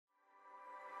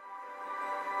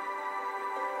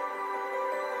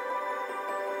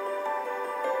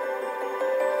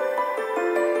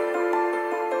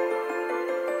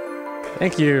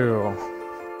Thank you.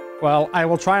 Well, I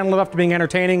will try and live up to being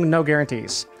entertaining, no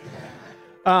guarantees.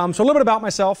 So a little bit about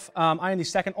myself. I am the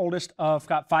second oldest of,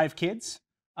 got 5 kids.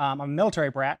 I'm a military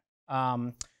brat.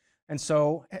 And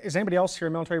so is anybody else here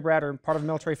a military brat or part of a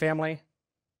military family?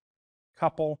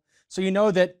 Couple. So you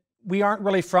know that we aren't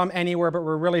really from anywhere, but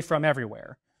we're really from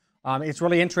everywhere. It's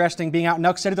really interesting being out in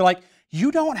Elk City. They're like,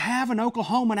 you don't have an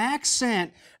Oklahoman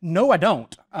accent. No, I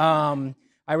don't.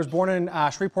 I was born in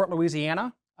Shreveport,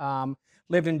 Louisiana.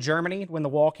 Lived in Germany when the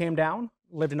wall came down.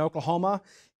 Lived in Oklahoma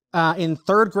in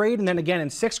 3rd grade and then again in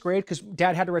 6th grade because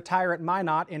Dad had to retire at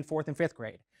Minot in 4th and 5th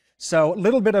grade. So a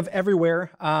little bit of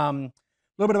everywhere. A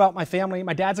little bit about my family.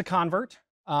 My dad's a convert.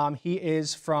 He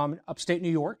is from upstate New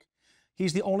York. He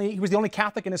was the only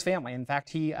Catholic in his family. In fact,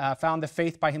 he found the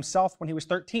faith by himself when he was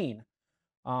 13.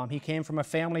 He came from a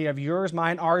family of yours,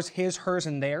 mine, ours, his, hers,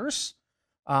 and theirs.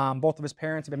 Both of his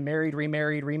parents have been married,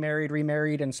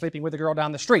 remarried, and sleeping with a girl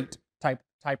down the street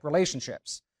type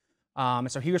relationships.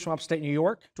 And so he was from upstate New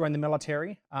York, joined the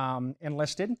military,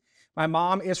 enlisted. My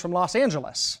mom is from Los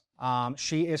Angeles.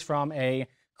 She is from a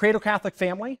cradle Catholic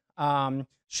family.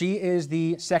 She is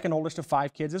the second oldest of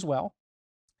 5 kids as well.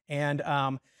 And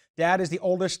Dad is the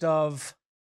oldest of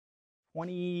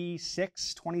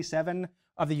 26, 27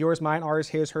 of the yours, mine, ours,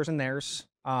 his, hers, and theirs.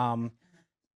 I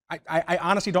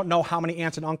honestly don't know how many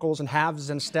aunts and uncles and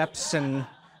halves and steps and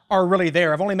are really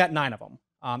there. I've only met 9 of them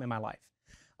in my life.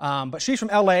 But she's from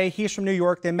LA, he's from New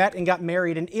York. They met and got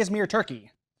married in Izmir, Turkey.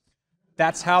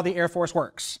 That's how the Air Force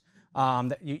works.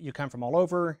 You come from all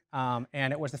over,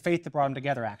 and it was the faith that brought them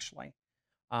together, actually.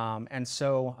 And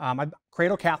so I'm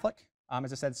cradle Catholic,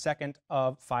 as I said, second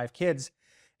of 5 kids.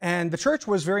 And the church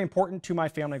was very important to my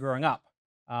family growing up.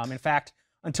 In fact,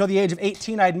 until the age of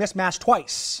 18, I had missed Mass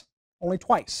twice. Only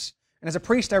twice. And as a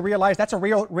priest, I realized that's a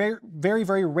very,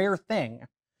 very rare thing.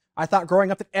 I thought growing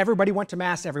up that everybody went to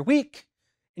Mass every week,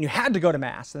 and you had to go to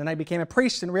Mass. And then I became a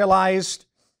priest and realized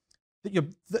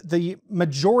that the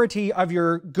majority of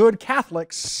your good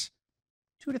Catholics,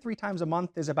 2 to 3 times a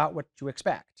month is about what you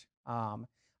expect. I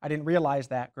didn't realize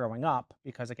that growing up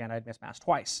because, again, I'd missed Mass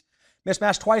twice. Missed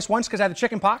Mass twice, once because I had the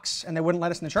chicken pox and they wouldn't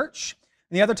let us in the church,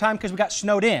 and the other time because we got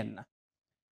snowed in.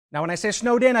 Now, when I say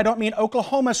snowed in, I don't mean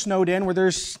Oklahoma snowed in where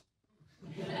there's...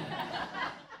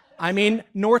 I mean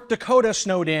North Dakota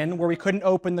snowed in where we couldn't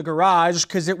open the garage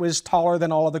because it was taller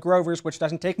than all of the Grovers, which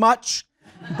doesn't take much.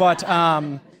 But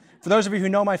for those of you who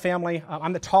know my family,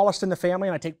 I'm the tallest in the family,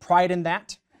 and I take pride in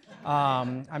that.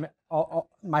 My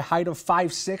height of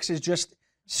 5'6" is just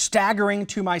staggering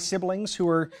to my siblings who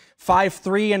are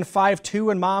 5'3" and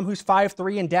 5'2", and Mom who's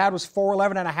 5'3", and Dad was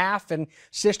 4'11 and a half, and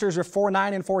sisters are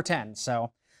 4'9 and 4'10.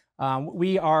 So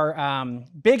we are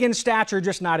big in stature,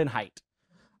 just not in height.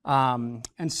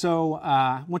 And so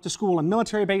went to school on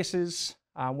military bases,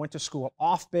 went to school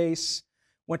off base,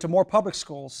 went to more public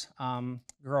schools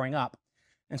growing up.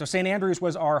 And so St. Andrews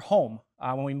was our home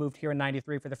when we moved here in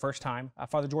 '93 for the first time.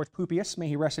 Father George Pupius, may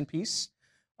he rest in peace,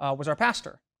 was our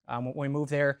pastor. When we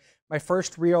moved there, my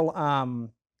first real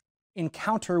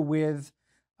encounter with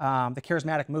the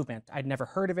charismatic movement. I'd never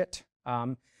heard of it.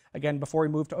 Again, before we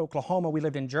moved to Oklahoma, we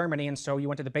lived in Germany, and so you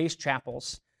went to the base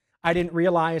chapels. I didn't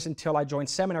realize until I joined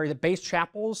seminary that base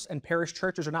chapels and parish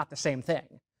churches are not the same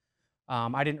thing.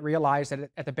 I didn't realize that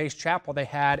at the base chapel they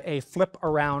had a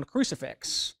flip-around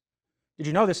crucifix. Did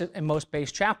you know this? In most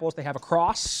base chapels, they have a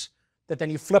cross that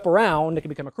then you flip around, it can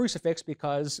become a crucifix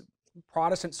because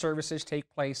Protestant services take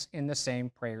place in the same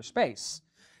prayer space.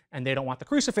 And they don't want the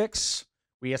crucifix.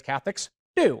 We as Catholics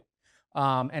do.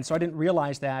 And so I didn't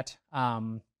realize that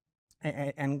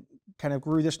and kind of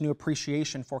grew this new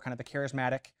appreciation for kind of the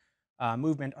charismatic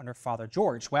movement under Father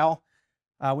George. Well,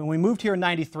 when we moved here in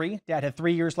 '93, Dad had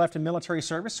 3 years left in military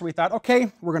service, so we thought,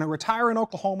 okay, we're going to retire in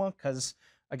Oklahoma because,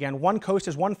 again, one coast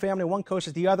is one family, one coast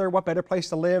is the other. What better place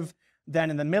to live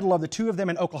than in the middle of the 2 of them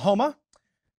in Oklahoma?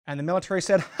 And the military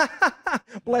said, ha, ha, ha,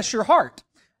 bless your heart.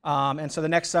 And so the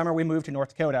next summer we moved to North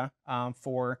Dakota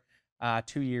for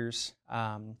 2 years,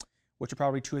 which are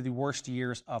probably 2 of the worst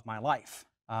years of my life.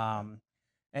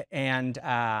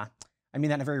 I mean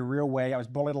that in a very real way. I was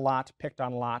bullied a lot, picked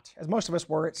on a lot, as most of us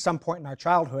were at some point in our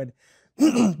childhood.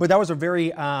 But that was a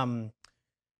very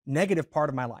negative part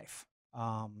of my life.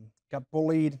 Got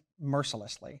bullied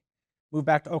mercilessly. Moved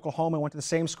back to Oklahoma, went to the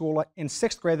same school in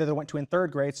 6th grade that I went to in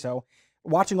 3rd grade. So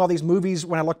watching all these movies,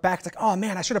 when I look back, it's like, oh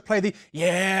man, I should have played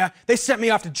they sent me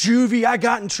off to juvie, I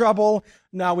got in trouble.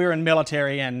 No, we were in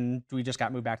military and we just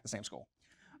got moved back to the same school.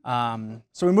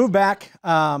 So we moved back.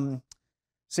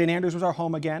 St. Andrews was our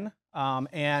home again.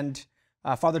 And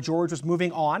Father George was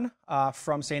moving on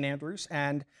from St. Andrews,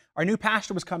 and our new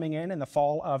pastor was coming in the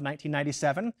fall of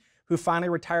 1997. who finally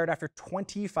retired after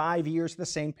 25 years of the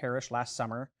same parish last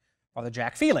summer, Father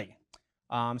Jack Feely.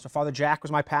 So Father Jack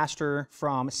was my pastor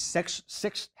from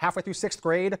halfway through 6th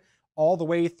grade all the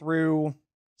way through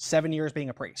 7 years being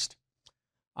a priest.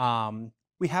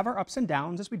 We have our ups and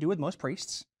downs, as we do with most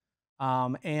priests.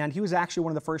 And he was actually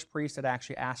one of the first priests that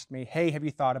actually asked me, hey, have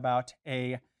you thought about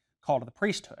a call to the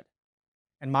priesthood?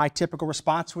 And my typical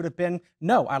response would have been,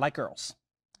 no, I like girls.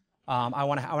 I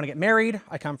want to get married.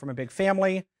 I come from a big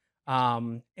family.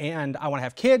 And I want to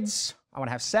have kids. I want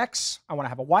to have sex. I want to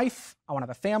have a wife. I want to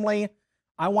have a family.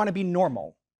 I want to be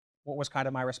normal, what was kind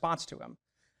of my response to him.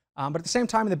 But at the same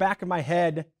time, in the back of my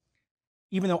head,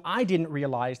 even though I didn't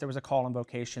realize there was a call and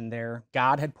vocation there,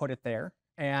 God had put it there.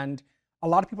 And a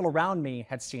lot of people around me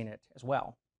had seen it as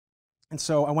well. And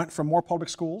so I went from Moore Public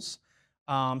Schools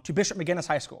to Bishop McGinnis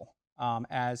High School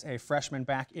as a freshman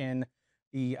back in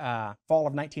the fall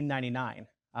of 1999.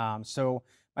 So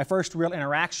my first real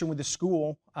interaction with the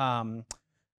school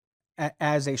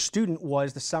as a student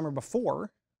was the summer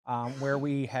before, where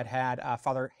we had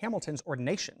Father Hamilton's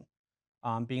ordination,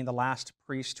 being the last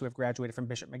priest to have graduated from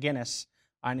Bishop McGinnis,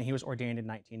 and he was ordained in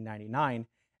 1999.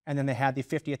 And then they had the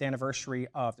 50th anniversary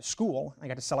of the school. I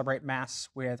got to celebrate Mass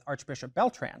with Archbishop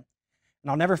Beltran.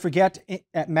 And I'll never forget,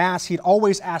 at Mass, he'd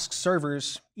always ask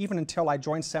servers, even until I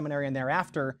joined seminary and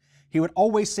thereafter, he would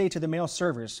always say to the male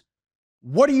servers,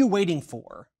 what are you waiting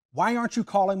for? Why aren't you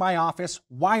calling my office?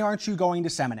 Why aren't you going to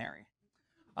seminary?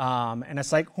 And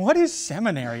it's like, what is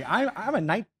seminary? I'm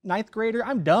a ninth grader.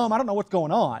 I'm dumb. I don't know what's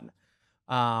going on.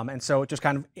 And so it just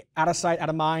kind of out of sight, out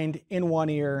of mind, in one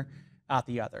ear, out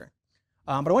the other.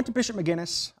 But I went to Bishop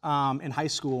McGinnis in high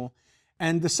school.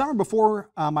 And the summer before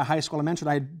my high school, I mentioned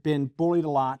I had been bullied a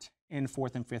lot in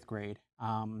 4th and 5th grade.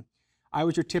 I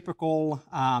was your typical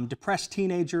depressed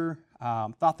teenager,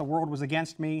 thought the world was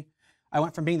against me. I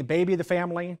went from being the baby of the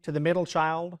family to the middle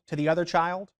child to the other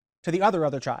child to the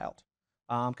other child.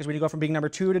 Because when you go from being number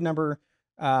 2 to number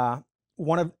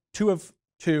 2 of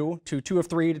 2 to 2 of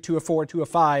 3 to 2 of 4 to 2 of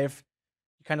 5,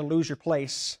 you kind of lose your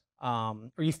place,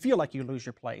 or you feel like you lose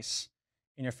your place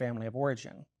in your family of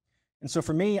origin. And so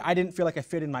for me, I didn't feel like I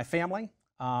fit in my family,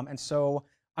 and so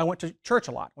I went to church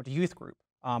a lot, went to youth group.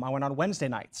 I went on Wednesday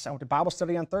nights. I went to Bible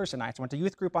study on Thursday nights. I went to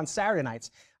youth group on Saturday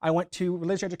nights. I went to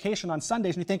religious education on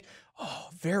Sundays, and you think, oh,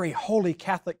 very holy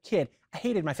Catholic kid. I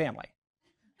hated my family.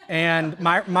 And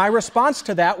my response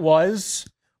to that was,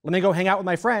 let me go hang out with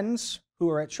my friends who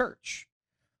are at church.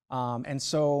 And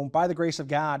so by the grace of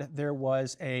God, there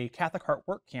was a Catholic Heart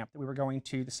Work Camp that we were going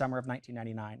to the summer of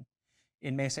 1999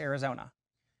 in Mesa, Arizona.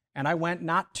 And I went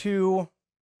not to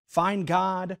find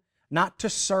God, not to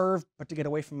serve, but to get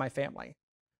away from my family.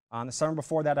 The summer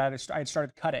before that, I had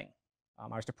started cutting.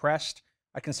 I was depressed.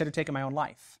 I considered taking my own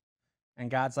life. And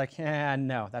God's like,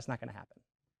 no, that's not going to happen.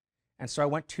 And so I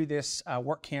went to this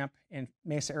work camp in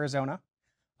Mesa, Arizona,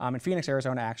 in Phoenix,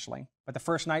 Arizona, actually. But the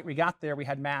first night we got there, we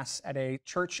had Mass at a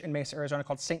church in Mesa, Arizona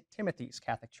called St. Timothy's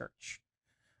Catholic Church.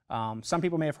 Some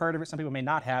people may have heard of it. Some people may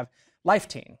not have. Life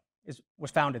Teen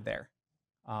was founded there.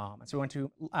 And so we went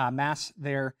to Mass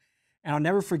there. And I'll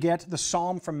never forget, the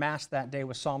psalm from Mass that day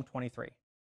was Psalm 23.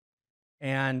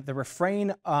 And the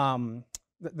refrain,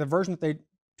 the version that they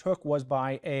took was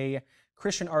by a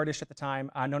Christian artist at the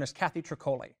time known as Kathy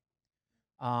Tricoli.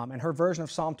 And her version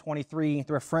of Psalm 23,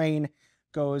 the refrain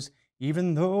goes,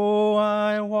 even though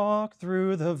I walk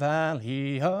through the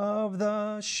valley of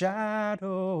the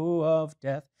shadow of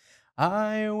death,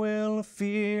 I will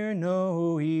fear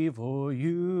no evil,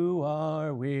 you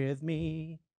are with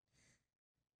me.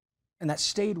 And that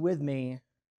stayed with me,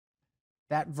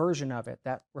 that version of it,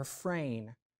 that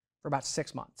refrain, for about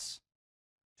 6 months,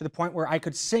 to the point where I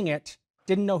could sing it,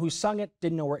 didn't know who sung it,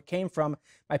 didn't know where it came from.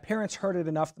 My parents heard it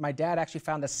enough that my dad actually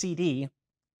found the CD,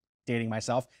 dating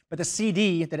myself, but the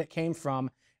CD that it came from,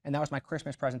 and that was my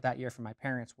Christmas present that year from my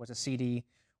parents, was a CD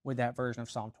with that version of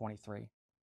Psalm 23.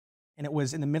 And it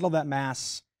was in the middle of that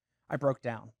Mass, I broke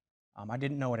down. I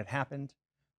didn't know what had happened.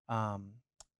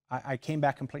 I came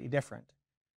back completely different, to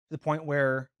the point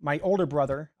where my older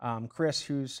brother, Chris,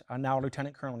 who's now a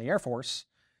lieutenant colonel in the Air Force,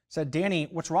 said, Danny,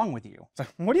 what's wrong with you? I was like,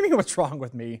 what do you mean what's wrong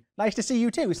with me? Nice to see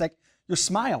you too. He's like, you're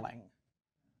smiling.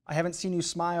 I haven't seen you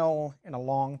smile in a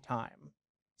long time.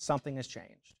 Something has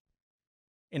changed.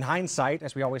 In hindsight,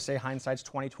 as we always say, hindsight's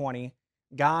 20/20,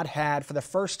 God had, for the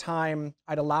first time,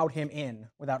 I'd allowed him in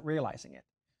without realizing it.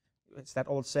 It's that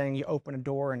old saying, you open a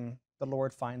door and the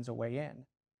Lord finds a way in.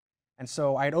 And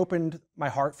so I had opened my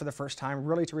heart for the first time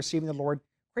really to receiving the Lord,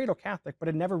 cradle Catholic, but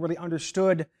had never really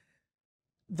understood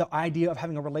the idea of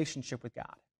having a relationship with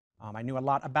God. I knew a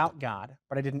lot about God,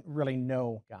 but I didn't really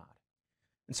know God.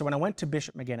 And so when I went to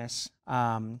Bishop McGinnis,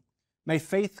 met my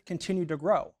faith continued to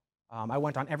grow. I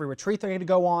went on every retreat that I had to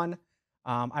go on.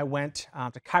 I went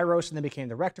to Kairos and then became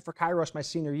the rector for Kairos my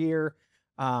senior year.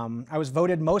 I was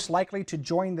voted most likely to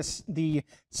join the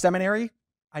seminary.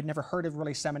 I'd never heard of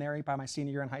really seminary by my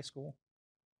senior year in high school,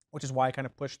 which is why I kind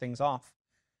of pushed things off.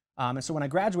 And so when I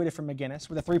graduated from McGinnis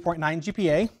with a 3.9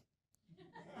 GPA,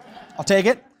 I'll take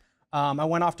it. I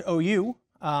went off to OU,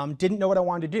 didn't know what I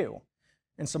wanted to do.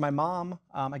 And so my mom,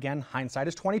 again, hindsight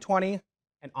is 20/20,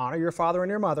 and honor your father and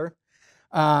your mother.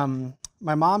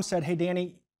 My mom said, hey,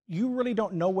 Danny, you really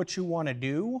don't know what you want to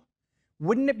do.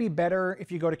 Wouldn't it be better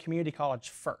if you go to community college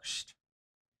first?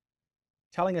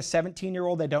 Telling a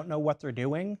 17-year-old they don't know what they're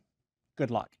doing,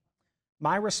 good luck.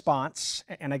 My response,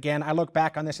 and again, I look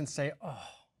back on this and say, oh,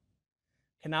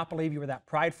 cannot believe you were that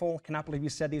prideful, cannot believe you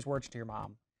said these words to your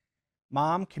mom.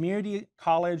 Mom, community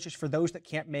college is for those that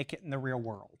can't make it in the real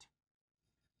world.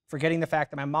 Forgetting the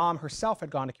fact that my mom herself had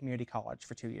gone to community college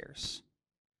for 2 years.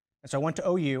 And so I went to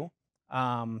OU,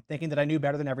 thinking that I knew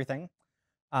better than everything.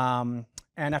 And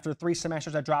after 3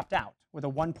 semesters, I dropped out with a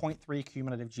 1.3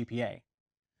 cumulative GPA.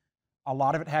 A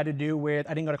lot of it had to do with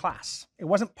I didn't go to class. It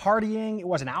wasn't partying, it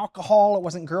wasn't alcohol, it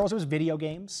wasn't girls, it was video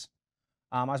games.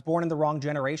 I was born in the wrong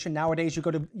generation. Nowadays, you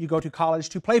go to college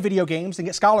to play video games and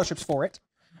get scholarships for it.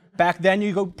 Back then,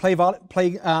 you go play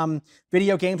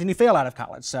video games and you fail out of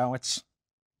college. So it's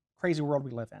a crazy world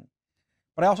we live in.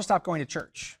 But I also stopped going to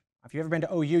church. If you've ever been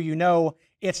to OU, you know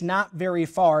it's not very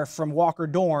far from Walker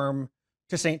Dorm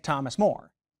to St. Thomas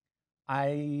More.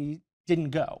 I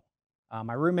didn't go.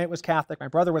 My roommate was Catholic. My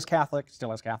brother was Catholic,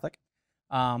 still is Catholic.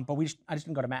 But I just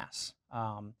didn't go to Mass.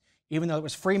 Even though it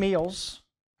was free meals,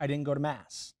 I didn't go to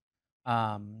Mass.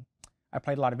 I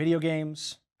played a lot of video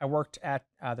games. I worked at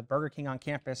the Burger King on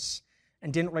campus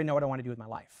and didn't really know what I wanted to do with my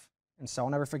life. And so I'll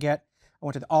never forget, I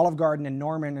went to the Olive Garden in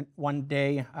Norman one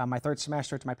day, my 3rd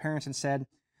semester, to my parents and said,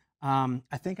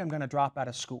 I think I'm going to drop out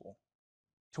of school.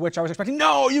 To which I was expecting,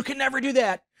 no, you can never do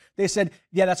that. They said,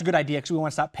 yeah, that's a good idea because we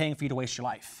want to stop paying for you to waste your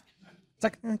life. It's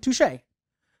like, touche.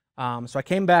 So I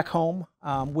came back home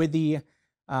with the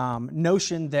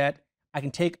notion that I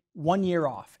can take 1 year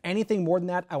off. Anything more than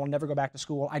that, I will never go back to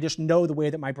school. I just know the way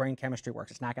that my brain chemistry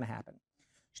works. It's not going to happen.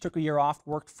 Just took a year off,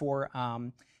 worked for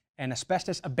an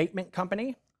asbestos abatement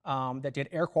company that did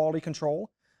air quality control,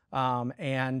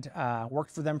 and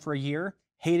worked for them for a year.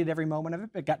 Hated every moment of it,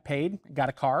 but got paid, got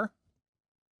a car.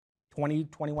 20,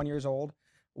 21 years old.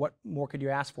 What more could you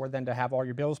ask for than to have all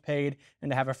your bills paid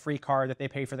and to have a free car that they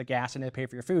pay for the gas and they pay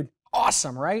for your food?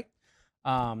 Awesome, right?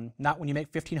 Not when you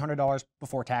make $1,500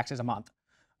 before taxes a month.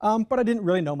 But I didn't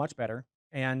really know much better.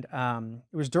 And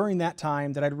it was during that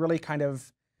time that I'd really kind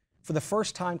of, for the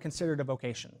first time, considered a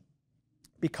vocation.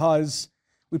 Because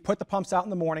we put the pumps out in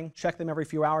the morning, check them every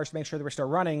few hours to make sure they were still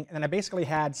running, and then I basically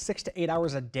had 6 to 8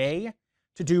 hours a day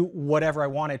to do whatever I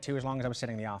wanted to as long as I was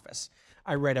sitting in the office.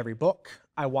 I read every book,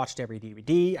 I watched every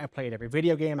DVD, I played every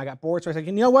video game, I got bored, so I said,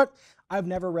 you know what? I've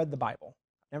never read the Bible.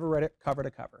 Never read it cover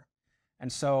to cover. And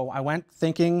so I went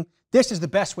thinking, this is the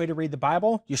best way to read the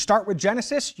Bible. You start with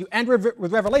Genesis, you end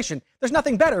with Revelation. There's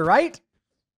nothing better, right?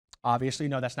 Obviously,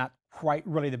 no, that's not quite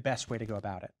really the best way to go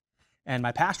about it. And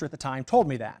my pastor at the time told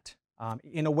me that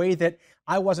in a way that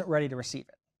I wasn't ready to receive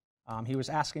it. He was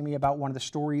asking me about one of the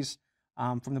stories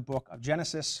from the book of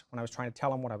Genesis when I was trying to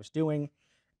tell him what I was doing.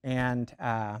 And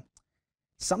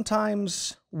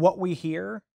sometimes what we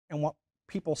hear and what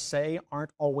people say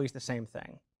aren't always the same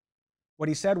thing. What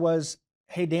he said was,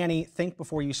 hey, Danny, think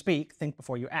before you speak, think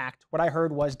before you act. What I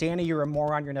heard was, Danny, you're a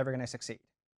moron, you're never going to succeed.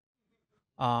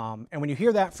 And when you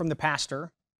hear that from the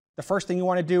pastor, the first thing you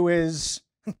want to do is,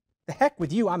 the heck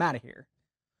with you, I'm out of here.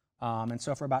 And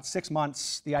so for about 6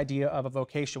 months, the idea of a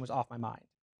vocation was off my mind.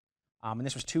 And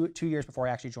this was two years before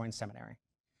I actually joined seminary.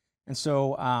 And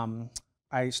so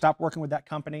I stopped working with that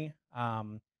company,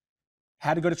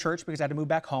 had to go to church because I had to move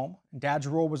back home. And Dad's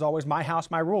rule was always my house,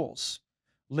 my rules.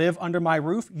 Live under my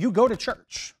roof, you go to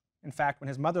church. In fact, when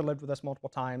his mother lived with us multiple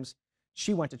times,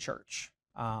 she went to church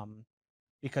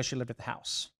because she lived at the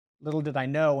house. Little did I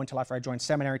know until after I joined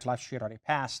seminary, until after she had already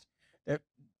passed, that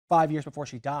 5 years before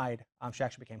she died, she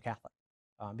actually became Catholic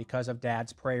because of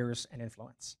Dad's prayers and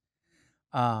influence.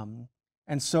 And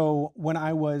so when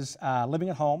I was living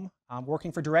at home,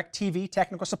 working for DirecTV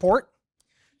technical support,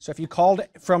 so if you called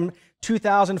from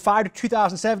 2005 to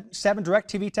 2007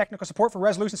 DirecTV technical support for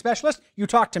resolution specialist, you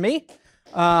talked to me.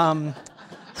 And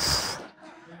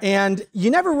you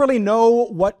never really know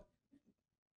what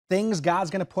things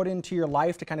God's going to put into your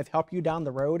life to kind of help you down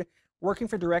the road. Working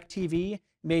for DirecTV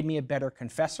made me a better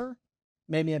confessor,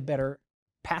 made me a better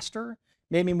pastor,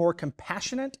 made me more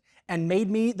compassionate, and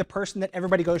made me the person that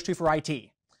everybody goes to for IT.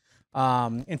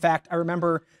 In fact, I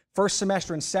remember First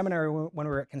semester in seminary, when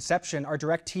we were at Conception, our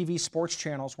DirecTV sports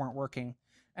channels weren't working.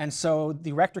 And so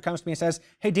the rector comes to me and says,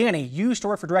 hey, Danny, you used to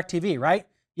work for DirecTV, right?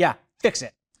 Yeah, fix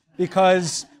it.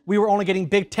 Because we were only getting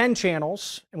Big 10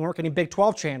 channels, and we weren't getting Big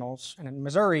 12 channels. And in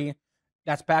Missouri,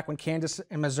 that's back when Kansas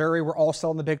and Missouri were all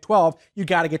still in the Big 12, you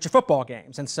got to get your football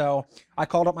games. And so I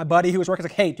called up my buddy who was working,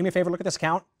 like, hey, do me a favor, look at this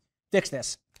account, fix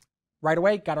this. Right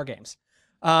away, got our games.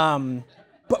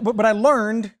 But I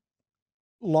learned,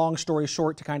 long story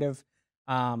short, to kind of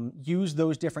use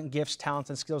those different gifts, talents,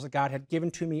 and skills that God had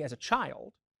given to me as a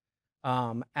child,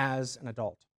 as an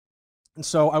adult. And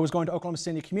so I was going to Oklahoma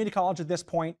City Community College at this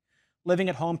point, living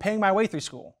at home, paying my way through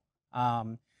school,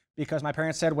 because my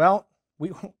parents said, well,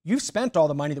 you've spent all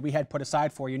the money that we had put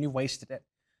aside for you, and you've wasted it.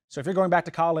 So if you're going back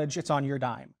to college, it's on your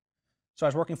dime. So I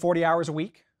was working 40 hours a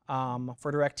week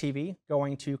for DirecTV,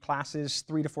 going to classes,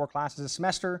 3 to 4 classes a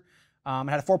semester. I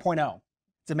had a 4.0.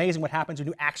 It's amazing what happens when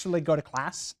you actually go to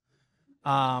class.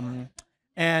 And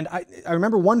I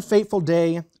remember one fateful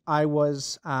day, I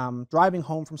was driving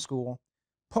home from school,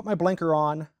 put my blinker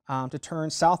on to turn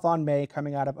south on May,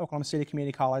 coming out of Oklahoma City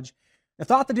Community College. The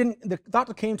thought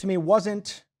that came to me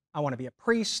wasn't, I want to be a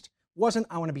priest, wasn't,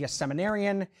 I want to be a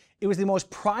seminarian. It was the most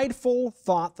prideful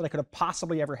thought that I could have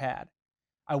possibly ever had.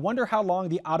 I wonder how long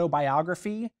the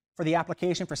autobiography for the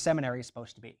application for seminary is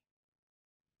supposed to be.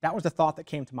 That was the thought that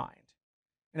came to mind.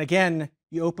 And again,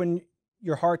 you open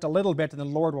your heart a little bit and the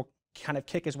Lord will kind of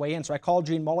kick his way in. So I called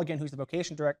Jean Mulligan, who's the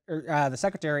vocation director, the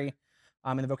secretary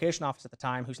in the vocation office at the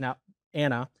time, who's now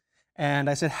Anna. And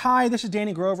I said, hi, this is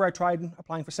Danny Grover. I tried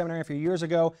applying for seminary a few years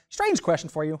ago. Strange question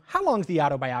for you. How long is the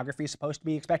autobiography supposed to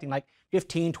be? Expecting like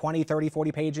 15, 20, 30,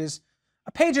 40 pages?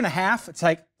 A page and a half? It's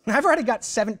like, I've already got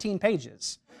 17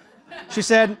 pages. She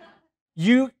said,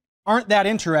 you aren't that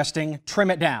interesting.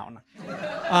 Trim it down.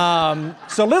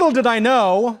 So little did I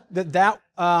know that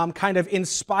kind of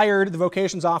inspired the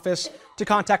vocations office to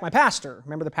contact my pastor.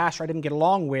 Remember the pastor I didn't get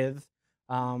along with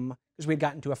because we had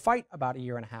gotten into a fight about 1.5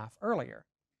 years earlier.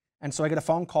 And so I get a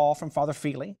phone call from Father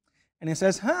Feely, and he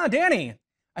says, Danny,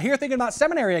 I hear you're thinking about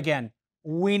seminary again.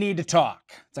 We need to talk.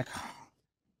 It's like,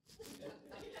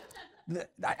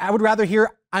 I would rather hear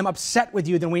I'm upset with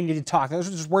you than we need to talk. Those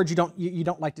are just words you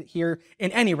don't like to hear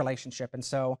in any relationship. And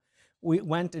so we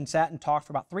went and sat and talked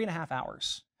for about 3.5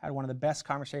 hours. Had one of the best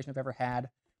conversations I've ever had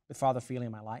with Father Feely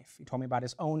in my life. He told me about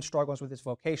his own struggles with his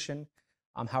vocation,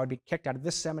 how he'd be kicked out of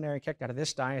this seminary, kicked out of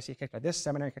this diocese, kicked out of this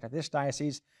seminary, kicked out of this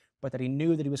diocese, but that he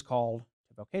knew that he was called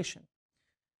to vocation.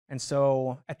 And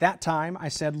so at that time, I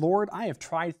said, Lord, I have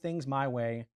tried things my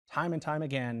way time and time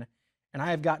again, and I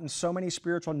have gotten so many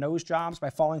spiritual nose jobs by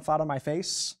falling flat on my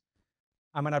face,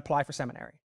 I'm going to apply for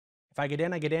seminary. If I get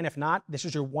in, I get in. If not, this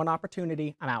is your one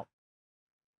opportunity. I'm out.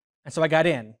 And so I got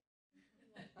in.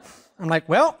 I'm like,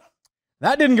 well,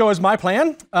 that didn't go as my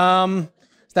plan.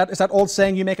 It's that old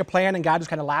saying, you make a plan and God just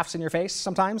kind of laughs in your face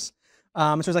sometimes.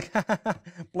 So he's like,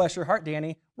 bless your heart,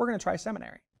 Danny, we're going to try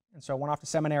seminary. And so I went off to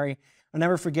seminary. I'll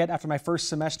never forget, after my first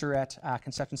semester at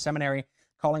Conception Seminary,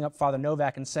 calling up Father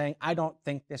Novak and saying, I don't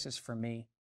think this is for me.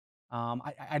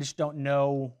 I just don't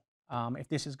know if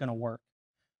this is going to work.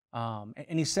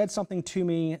 And he said something to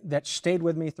me that stayed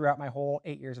with me throughout my whole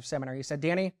 8 years of seminary. He said,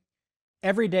 Danny,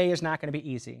 every day is not going to be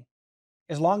easy.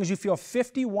 As long as you feel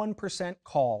 51%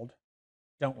 called,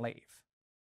 don't leave.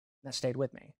 And that stayed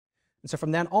with me. And so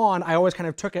from then on, I always kind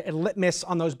of took a litmus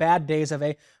on those bad days of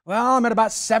I'm at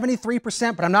about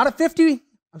 73%, but I'm not at 50.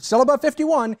 I'm still above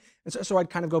 51. And so I'd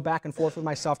kind of go back and forth with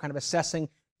myself, kind of assessing,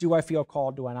 do I feel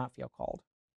called? Do I not feel called?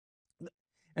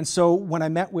 And so when I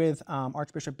met with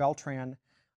Archbishop Beltran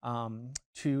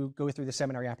to go through the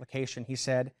seminary application, he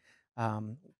said,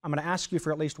 I'm going to ask you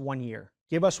for at least 1 year.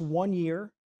 Give us 1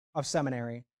 year of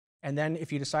seminary, and then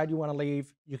if you decide you want to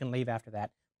leave, you can leave after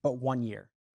that, but 1 year.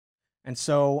 And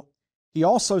so he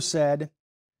also said,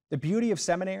 the beauty of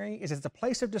seminary is it's a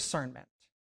place of discernment.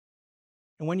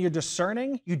 And when you're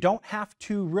discerning, you don't have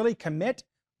to really commit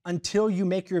until you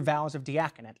make your vows of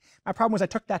diaconate. My problem was I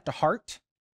took that to heart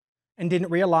and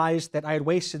didn't realize that I had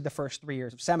wasted the first 3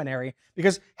 years of seminary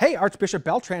because, hey, Archbishop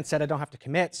Beltran said I don't have to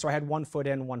commit, so I had 1 foot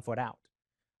in, 1 foot out.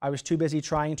 I was too busy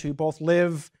trying to both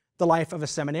live the life of a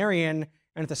seminarian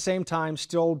and at the same time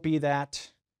still be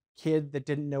that kid that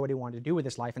didn't know what he wanted to do with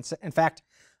his life. In fact,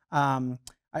 I'll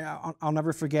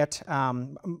never forget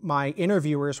my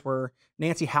interviewers were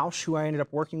Nancy Hausch, who I ended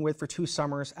up working with for 2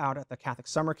 summers out at the Catholic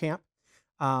summer camp,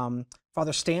 Father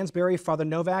Stansberry, Father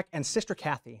Novak, and Sister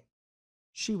Kathy.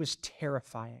 She was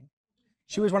terrifying.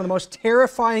 She was one of the most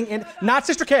terrifying, not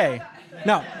Sister K,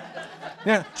 no.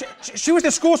 Yeah, she was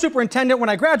the school superintendent when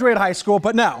I graduated high school,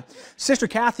 but no. Sister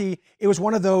Kathy, it was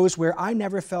one of those where I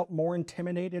never felt more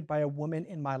intimidated by a woman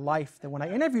in my life than when I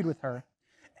interviewed with her.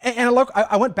 And look,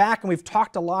 I went back and we've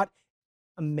talked a lot.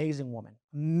 Amazing woman,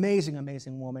 amazing,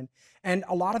 amazing woman. And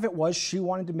a lot of it was she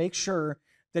wanted to make sure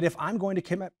that if I'm going to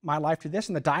commit my life to this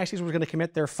and the diocese was going to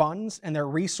commit their funds and their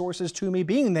resources to me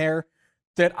being there,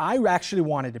 that I actually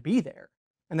wanted to be there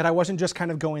and that I wasn't just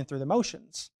kind of going through the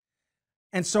motions.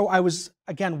 And so I was,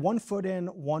 again, 1 foot in,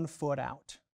 1 foot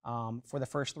out for the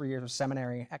first 3 years of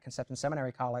seminary at Conception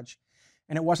Seminary College.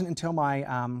 And it wasn't until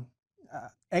my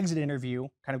exit interview,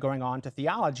 kind of going on to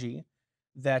theology,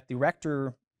 that the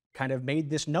rector kind of made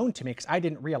this known to me because I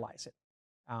didn't realize it.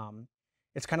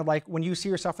 It's kind of like when you see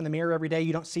yourself in the mirror every day,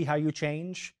 you don't see how you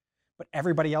change, but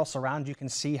everybody else around you can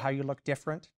see how you look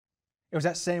different. It was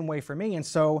that same way for me. And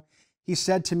so he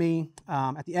said to me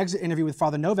at the exit interview with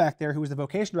Father Novak there, who was the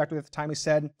vocation director at the time, he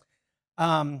said,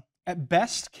 at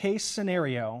best case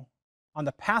scenario, on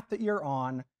the path that you're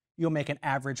on, you'll make an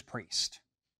average priest.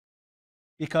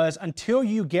 Because until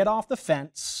you get off the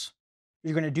fence,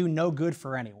 you're going to do no good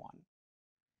for anyone.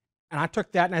 And I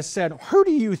took that and I said, who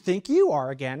do you think you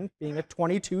are, again, being a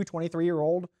 22,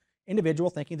 23-year-old individual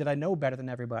thinking that I know better than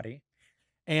everybody.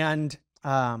 And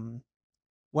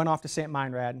went off to St.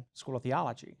 Meinrad School of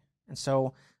Theology. And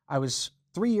so I was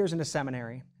 3 years into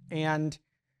seminary. And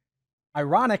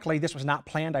ironically, this was not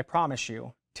planned, I promise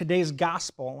you. Today's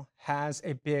gospel has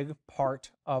a big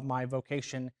part of my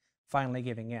vocation finally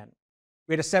giving in.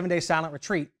 We had a 7-day silent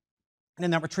retreat. And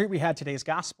in that retreat, we had today's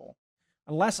gospel.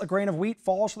 Unless a grain of wheat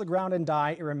falls to the ground and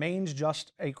die, it remains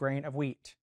just a grain of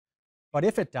wheat. But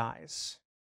if it dies,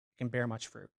 it can bear much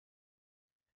fruit.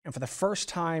 And for the first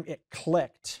time, it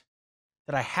clicked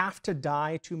that I have to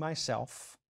die to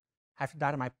myself, have to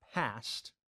die to my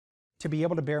past, to be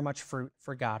able to bear much fruit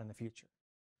for God in the future.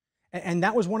 And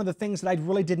that was one of the things that I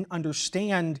really didn't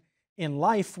understand in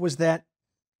life, was that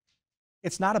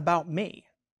it's not about me.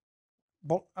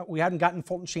 We hadn't gotten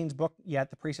Fulton Sheen's book yet,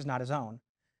 The Priest is Not His Own.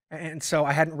 And so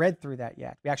I hadn't read through that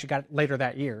yet. We actually got it later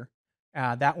that year.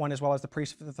 That one, as well as The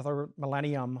Priest of the Third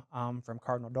Millennium from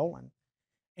Cardinal Dolan.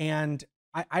 And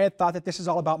I had thought that this is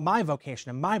all about my vocation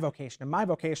and my vocation and my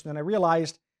vocation. And I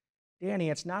realized, Danny,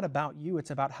 it's not about you.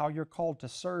 It's about how you're called to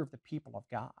serve the people of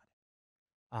God.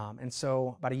 And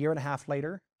so about a year and a half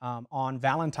later, on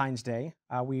Valentine's Day,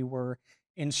 we were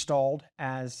installed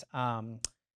as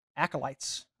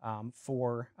acolytes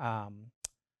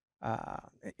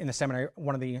in the seminary,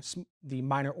 one of the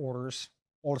minor orders,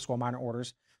 old school minor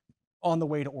orders, on the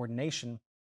way to ordination.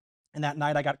 And that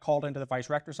night I got called into the vice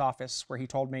rector's office, where he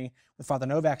told me, with Father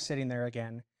Novak sitting there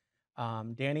again,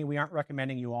 Danny, we aren't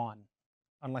recommending you on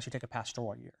unless you take a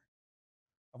pastoral year.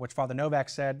 Of which Father Novak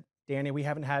said, Danny, we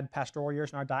haven't had pastoral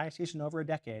years in our diocese in over a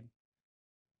decade.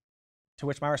 To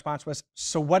which my response was,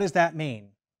 so what does that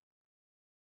mean?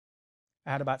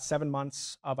 I had about 7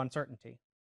 months of uncertainty.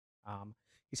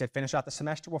 He said, finish out the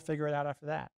semester, we'll figure it out after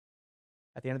that.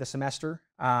 At the end of the semester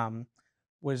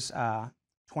was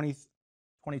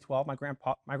 2012,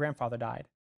 my grandfather died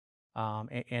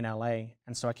in LA.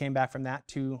 And so I came back from that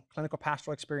to clinical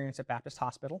pastoral experience at Baptist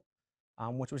Hospital,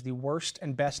 which was the worst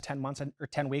and best 10 months or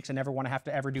 10 weeks I never want to have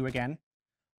to ever do again.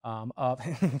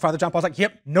 Father John Paul's like,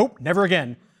 yep, nope, never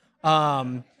again.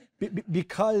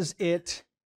 Because it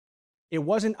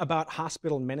wasn't about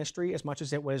hospital ministry as much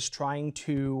as it was trying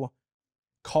to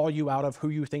call you out of who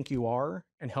you think you are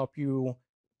and help you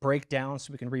break down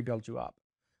so we can rebuild you up.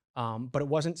 But it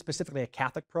wasn't specifically a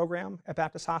Catholic program at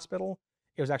Baptist Hospital.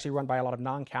 It was actually run by a lot of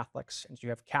non-Catholics. And so you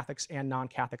have Catholics and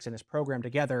non-Catholics in this program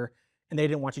together, and they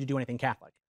didn't want you to do anything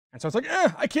Catholic. And so it's like,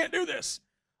 I can't do this.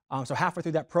 So halfway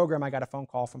through that program, I got a phone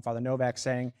call from Father Novak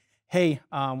saying, hey,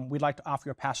 we'd like to offer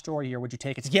you a pastoral year. Would you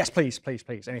take it? Yes, please, please,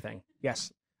 please, anything.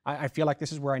 Yes, I feel like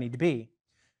this is where I need to be.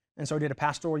 And so I did a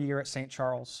pastoral year at St.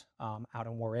 Charles out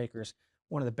in War Acres,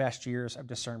 one of the best years of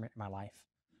discernment in my life.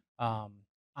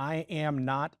 I am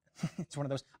not, it's one of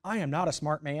those, I am not a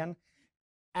smart man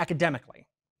academically.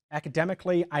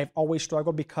 Academically, I've always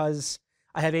struggled because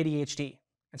I have ADHD,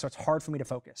 and so it's hard for me to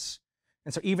focus.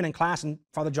 And so even in class, and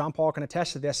Father John Paul can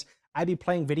attest to this, I'd be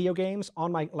playing video games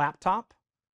on my laptop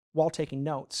while taking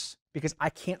notes because I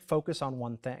can't focus on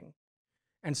one thing.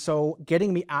 And so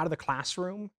getting me out of the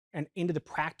classroom and into the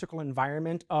practical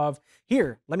environment of,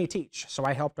 here, let me teach. So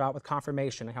I helped out with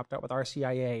confirmation. I helped out with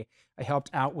RCIA. I helped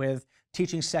out with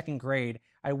teaching second grade.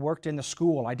 I worked in the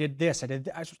school. I did this. I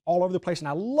was all over the place, and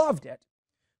I loved it.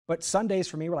 But Sundays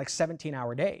for me were like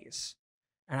 17-hour days.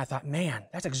 And I thought, man,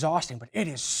 that's exhausting, but it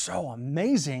is so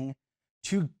amazing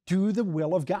to do the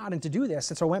will of God and to do this.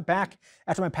 And so I went back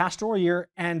after my pastoral year,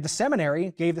 and the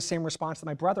seminary gave the same response that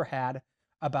my brother had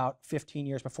about 15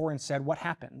 years before and said, what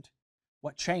happened?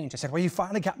 What changed? I said, well, you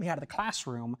finally got me out of the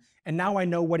classroom, and now I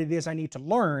know what it is I need to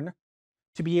learn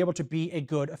to be able to be a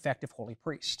good, effective, holy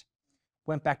priest.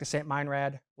 Went back to St.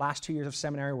 Meinrad. Last 2 years of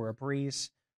seminary were a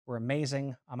breeze, were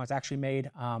amazing. I was actually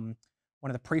made one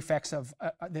of the prefects of,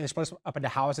 they split us up into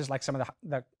houses like some of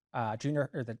the junior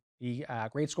or the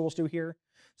grade schools do here.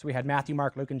 So we had Matthew,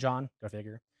 Mark, Luke, and John, go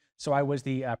figure. So I was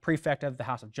the prefect of the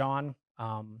house of John.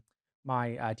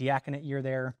 My diaconate year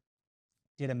there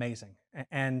did amazing.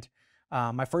 And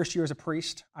my first year as a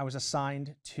priest, I was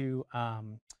assigned to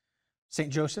St.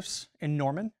 Joseph's in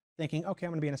Norman, thinking, okay,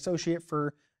 I'm going to be an associate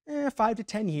for 5 to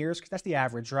 10 years, because that's the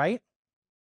average, right?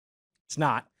 It's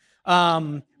not.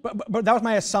 But that was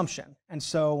my assumption. And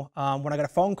so when I got a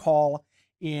phone call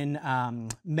in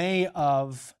May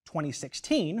of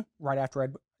 2016, right after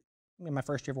in my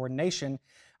first year of ordination,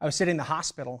 I was sitting in the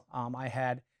hospital. I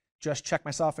had just checked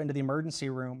myself into the emergency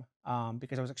room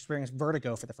because I was experiencing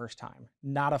vertigo for the first time.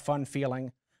 Not a fun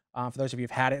feeling for those of you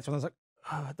who've had it. It's one of those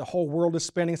like, the whole world is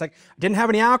spinning. It's like, I didn't have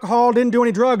any alcohol, didn't do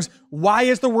any drugs. Why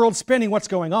is the world spinning? What's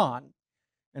going on?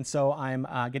 And so I'm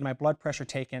getting my blood pressure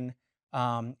taken,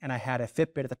 and I had a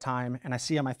Fitbit at the time, and I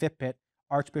see on my Fitbit,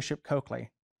 Archbishop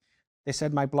Coakley. They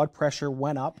said my blood pressure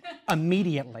went up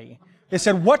immediately. They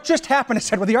said, what just happened? I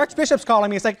said, well, the Archbishop's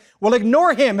calling me. It's like, well,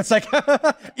 ignore him. It's like,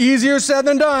 easier said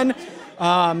than done.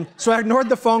 So I ignored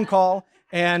the phone call,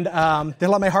 and they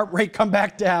let my heart rate come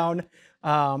back down.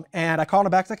 And I called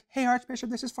him back. It's like, hey, Archbishop,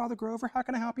 this is Father Grover. How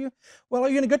can I help you? Well, are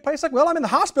you in a good place? Like, well, I'm in the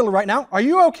hospital right now. Are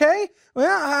you okay?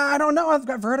 Well, I don't know. I've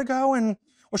got vertigo. And,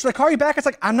 well, should I call you back? It's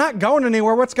like, I'm not going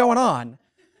anywhere. What's going on?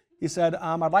 He said,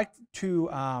 I'd like to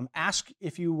ask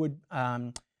if you would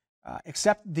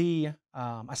accept the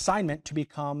assignment to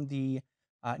become the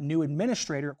new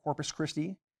administrator at Corpus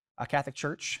Christi Catholic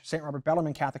Church, St. Robert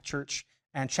Bellarmine Catholic Church,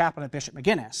 and chaplain at Bishop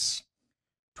McGinnis.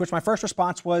 To which my first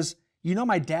response was, you know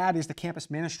my dad is the campus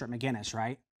minister at McGinnis,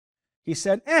 right? He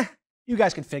said, you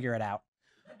guys can figure it out.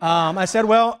 I said,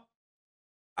 well,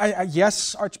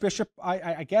 yes, Archbishop,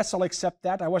 I guess I'll accept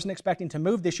that. I wasn't expecting to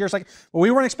move this year. It's like, well,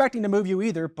 we weren't expecting to move you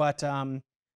either, but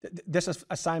this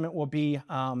assignment will be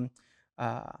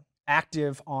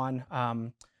active on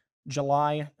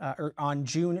on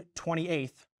June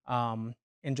 28th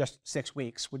in just 6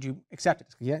 weeks. Would you accept it?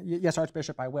 Yeah, yes,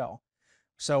 Archbishop, I will.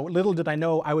 So little did I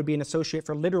know I would be an associate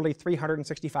for literally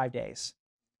 365 days.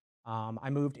 I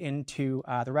moved into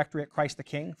the rectory at Christ the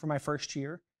King for my first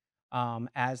year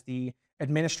as the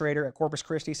administrator at Corpus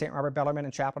Christi, St. Robert Bellarmine,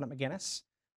 and chaplain at McGinnis,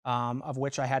 of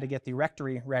which I had to get the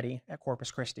rectory ready at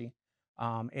Corpus Christi.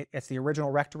 It's the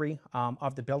original rectory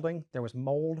of the building. There was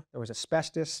mold, there was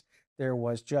asbestos, there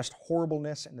was just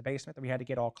horribleness in the basement that we had to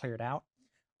get all cleared out.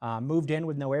 Moved in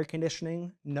with no air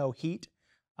conditioning, no heat,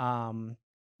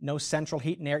 no central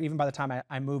heat and air. Even by the time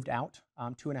I moved out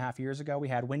 2.5 years ago, we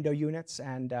had window units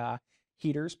and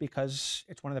heaters because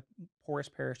it's one of the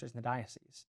poorest parishes in the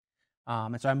diocese.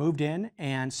 And so I moved in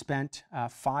and spent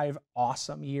 5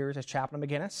 awesome years as chaplain at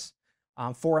McGinnis,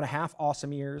 4.5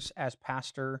 awesome years as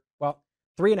pastor, well,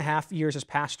 3.5 years as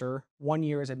pastor, 1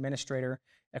 year as administrator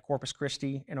at Corpus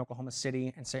Christi in Oklahoma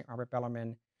City and St. Robert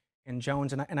Bellarmine in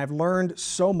Jones. And I've learned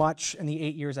so much in the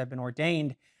 8 years I've been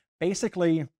ordained.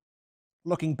 Basically,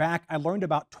 looking back, I learned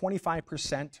about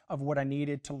 25% of what I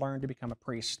needed to learn to become a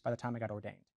priest by the time I got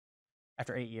ordained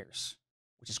after 8 years,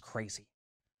 which is crazy.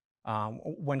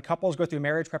 When couples go through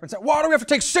marriage prep and say, why do we have to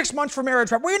take 6 months for marriage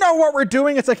prep? We know what we're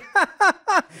doing. It's like,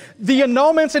 the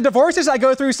annulments and divorces I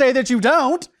go through say that you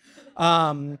don't.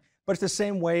 But it's the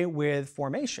same way with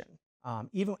formation.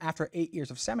 Even after 8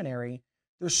 years of seminary,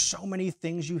 there's so many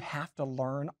things you have to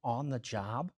learn on the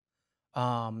job.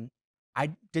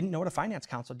 I didn't know what a finance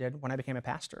council did when I became a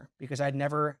pastor because I had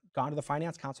never gone to the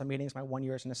finance council meetings my 1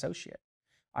 year as an associate.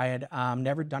 I had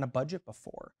never done a budget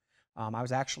before. I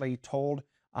was actually told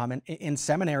in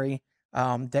seminary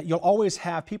that you'll always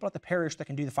have people at the parish that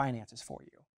can do the finances for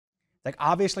you. Like,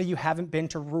 obviously, you haven't been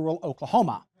to rural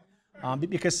Oklahoma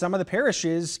because some of the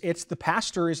parishes, it's the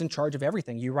pastor is in charge of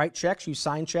everything. You write checks, you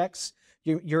sign checks,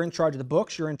 you're in charge of the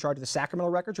books, you're in charge of the sacramental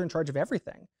records, you're in charge of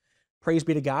everything. Praise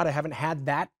be to God, I haven't had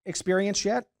that experience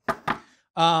yet.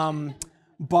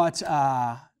 But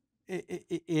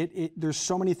there's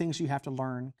so many things you have to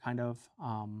learn kind of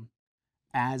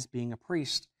as being a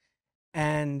priest.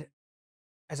 And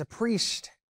as a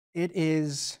priest, it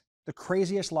is the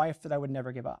craziest life that I would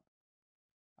never give up.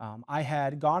 I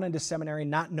had gone into seminary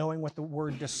not knowing what the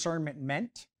word discernment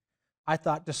meant. I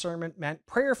thought discernment meant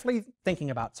prayerfully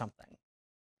thinking about something.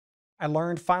 I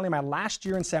learned finally my last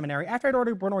year in seminary, after I'd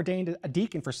already been ordained a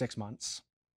deacon for 6 months,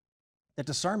 that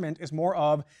discernment is more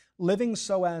of living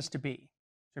so as to be.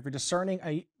 So if you're discerning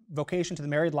a vocation to the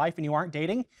married life and you aren't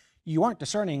dating, you aren't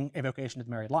discerning a vocation to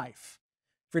the married life.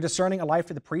 If you're discerning a life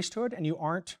to the priesthood and you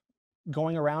aren't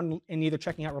going around and either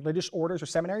checking out religious orders or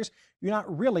seminaries, you're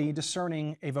not really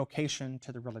discerning a vocation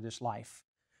to the religious life.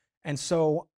 And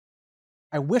so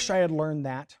I wish I had learned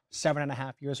that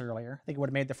 7.5 years earlier. I think it would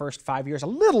have made the first 5 years a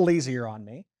little easier on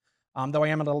me, though I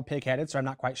am a little pig-headed, so I'm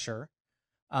not quite sure.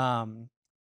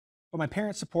 But my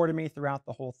parents supported me throughout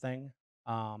the whole thing.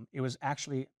 It was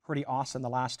actually pretty awesome the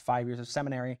last 5 years of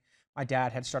seminary. My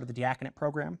dad had started the diaconate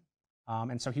program,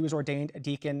 and so he was ordained a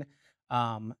deacon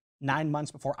 9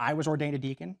 months before I was ordained a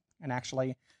deacon, and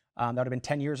actually that would have been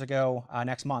 10 years ago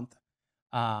next month.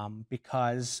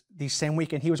 Because the same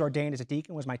weekend he was ordained as a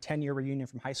deacon was my 10-year reunion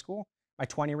from high school. My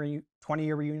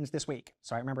 20-year reunion is this week,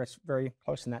 so I remember it's very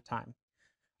close in that time.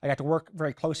 I got to work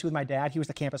very closely with my dad. He was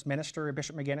the campus minister at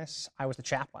Bishop McGinnis. I was the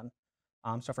chaplain.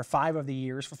 So for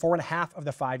 4.5 of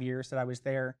the 5 years that I was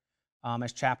there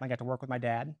as chaplain, I got to work with my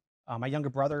dad. My younger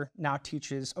brother now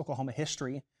teaches Oklahoma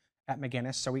history at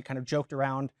McGinnis, so we kind of joked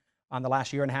around on the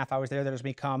last 1.5 years I was there that it was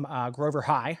become Grover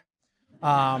High.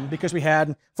 Because we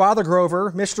had Father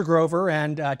Grover, Mr. Grover,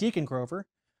 and Deacon Grover.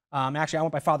 Actually, I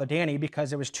went by Father Danny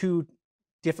because it was too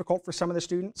difficult for some of the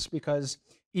students, because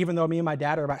even though me and my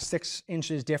dad are about 6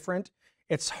 inches different,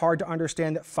 it's hard to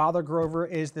understand that Father Grover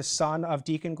is the son of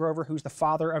Deacon Grover, who's the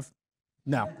father of,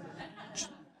 no.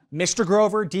 Mr.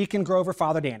 Grover, Deacon Grover,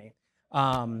 Father Danny.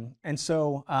 And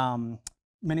so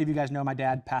many of you guys know my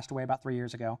dad passed away about 3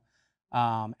 years ago.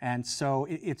 And so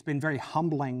it's been very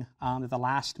humbling that the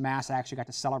last Mass I actually got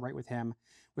to celebrate with him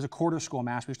was a quarter school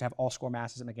Mass. We used to have all school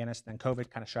Masses at McGinnis, then COVID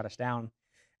kind of shut us down.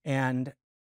 And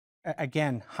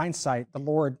again, hindsight, the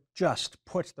Lord just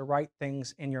puts the right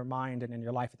things in your mind and in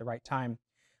your life at the right time.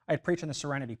 I had preached on the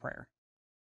serenity prayer.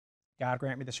 God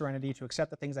grant me the serenity to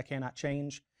accept the things I cannot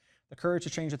change, the courage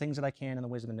to change the things that I can, and the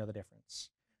wisdom to know the difference.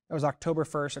 That was October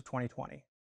 1st of 2020.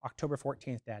 October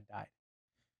 14th, Dad died.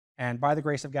 And by the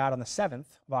grace of God, on the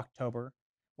 7th of October,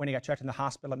 when he got checked in the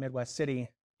hospital at Midwest City,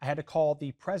 I had to call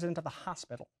the president of the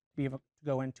hospital to be able to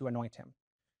go in to anoint him,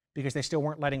 because they still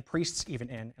weren't letting priests even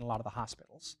in a lot of the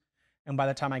hospitals. And by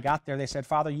the time I got there, they said,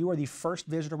 "Father, you are the first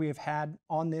visitor we have had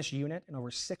on this unit in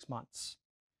over 6 months."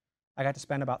 I got to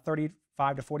spend about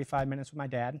 35 to 45 minutes with my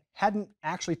dad. Hadn't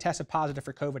actually tested positive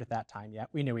for COVID at that time yet.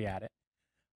 We knew he had it.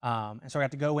 And so I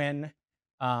got to go in.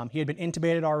 He had been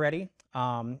intubated already.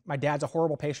 My dad's a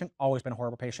horrible patient, always been a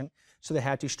horrible patient. So they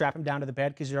had to strap him down to the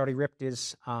bed because he'd already ripped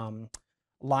his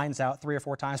lines out 3 or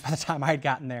 4 times by the time I had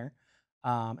gotten there.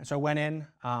 And so I went in,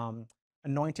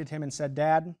 anointed him, and said,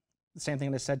 "Dad," the same thing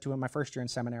that I said to him my first year in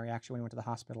seminary, actually, when he went to the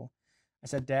hospital. I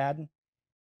said, "Dad,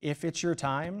 if it's your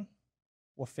time,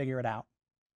 we'll figure it out.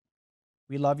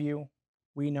 We love you.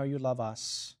 We know you love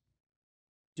us.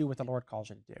 Do what the Lord calls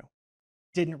you to do."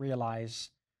 Didn't realize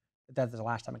that was the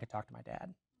last time I could talk to my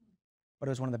dad. But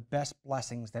it was one of the best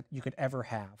blessings that you could ever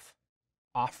have,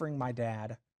 offering my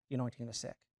dad the anointing of the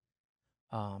sick.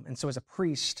 And so as a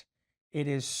priest, it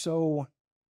is so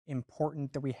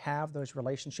important that we have those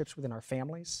relationships within our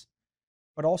families,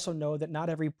 but also know that not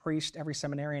every priest, every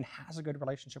seminarian has a good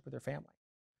relationship with their family.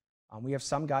 We have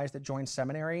some guys that join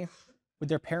seminary with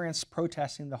their parents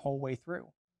protesting the whole way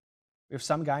through. We have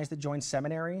some guys that join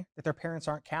seminary that their parents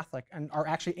aren't Catholic and are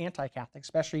actually anti-Catholic,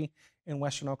 especially in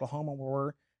Western Oklahoma, where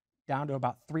we're down to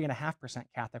about 3.5%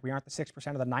 Catholic. We aren't the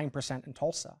 6% or the 9% in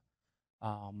Tulsa.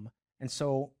 And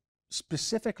so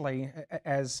specifically,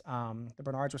 as the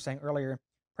Bernards were saying earlier,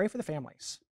 pray for the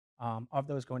families of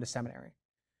those going to seminary.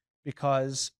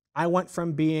 Because I went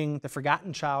from being the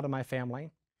forgotten child in my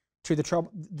family to the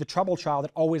troubled child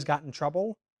that always got in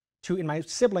trouble, to, in my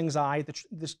siblings' eye,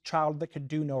 this child that could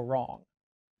do no wrong,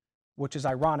 which is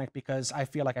ironic because I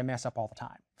feel like I mess up all the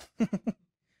time.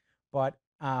 But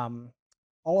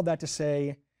all of that to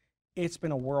say, it's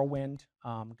been a whirlwind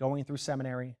going through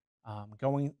seminary,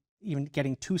 even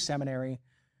getting to seminary,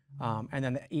 and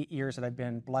then the 8 years that I've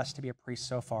been blessed to be a priest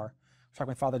so far. I was talking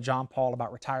with Father John Paul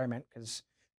about retirement, because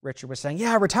Richard was saying,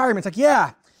 "Yeah, retirement." It's like,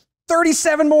 yeah,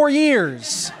 37 more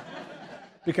years.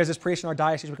 Because as priests in our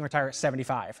diocese, we can retire at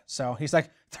 75. So he's like,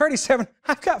 37,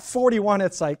 I've got 41.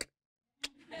 It's like,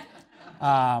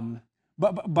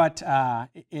 but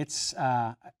it's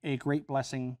a great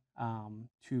blessing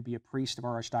to be a priest of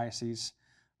our archdiocese.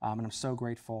 And I'm so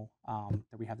grateful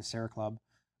that we have the Serra Club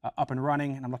up and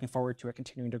running, and I'm looking forward to it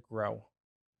continuing to grow.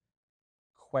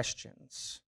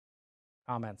 Questions,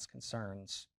 comments,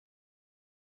 concerns?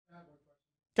 I have one question.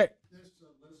 Okay. This list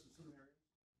of seminarians,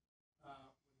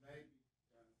 when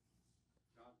they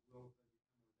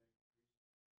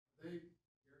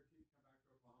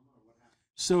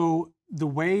So the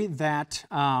way that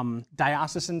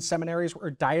diocesan seminaries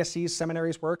or diocese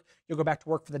seminaries work, you'll go back to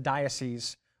work for the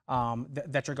diocese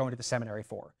that you're going to the seminary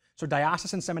for. So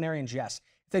diocesan seminarians, yes.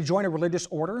 If they join a religious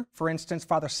order, for instance,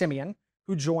 Father Simeon,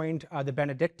 who joined the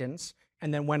Benedictines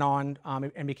and then went on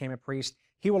and became a priest,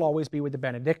 he will always be with the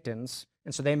Benedictines,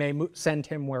 and so they may send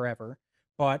him wherever.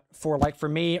 But for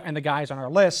me and the guys on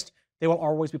our list, they will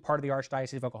always be part of the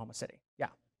Archdiocese of Oklahoma City. Yeah,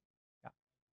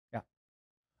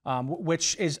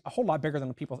 which is a whole lot bigger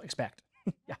than people expect.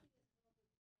 Yeah.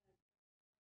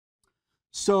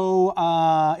 So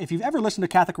if you've ever listened to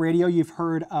Catholic radio, you've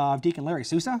heard of Deacon Larry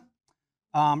Sousa.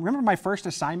 Remember my first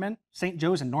assignment, St.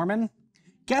 Joe's in Norman?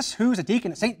 Guess who's a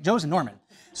deacon at St. Joe's in Norman?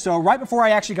 So right before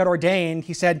I actually got ordained,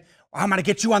 he said, well, I'm going to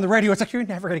get you on the radio. It's like, you're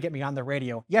never going to get me on the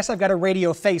radio. Yes, I've got a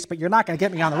radio face, but you're not going to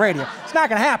get me on the radio. It's not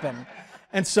going to happen.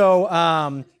 And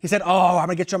so he said, oh, I'm going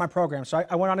to get you on my program. So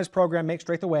I went on his program, Make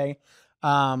Straight the Way.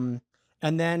 And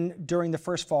then during the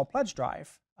first fall pledge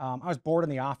drive, I was bored in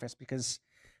the office because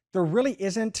there really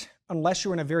isn't, unless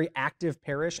you're in a very active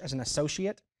parish as an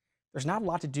associate, there's not a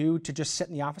lot to do to just sit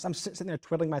in the office. I'm sitting there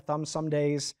twiddling my thumbs some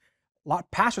days.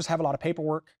 Pastors have a lot of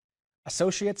paperwork.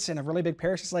 Associates in a really big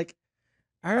parish, it's like,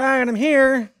 all right, I'm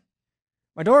here.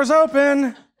 My door's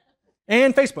open.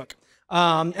 And Facebook.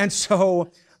 And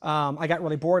so I got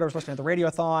really bored. I was listening to the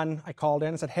radiothon. I called in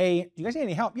and said, hey, do you guys need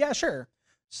any help? Yeah, sure.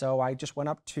 So I just went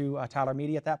up to Tyler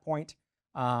Media at that point,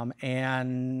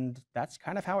 and that's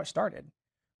kind of how it started.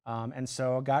 And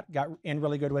so got in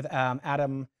really good with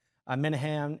Adam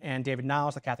Minahan and David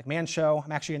Niles, the Catholic Man Show.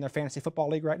 I'm actually in their fantasy football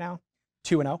league right now,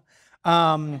 2-0.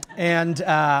 And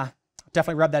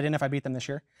definitely rub that in if I beat them this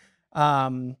year.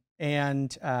 And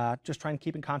just trying to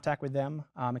keep in contact with them.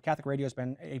 And Catholic radio has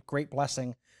been a great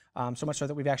blessing, so much so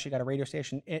that we've actually got a radio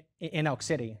station in Elk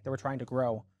City that we're trying to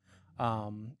grow.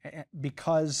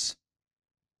 Because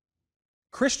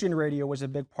Christian radio was a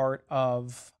big part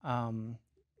of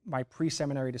my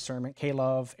pre-seminary discernment.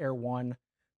 K-Love, Air One,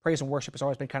 praise and worship has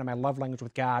always been kind of my love language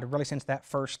with God, really since that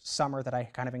first summer that I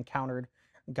kind of encountered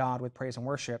God with praise and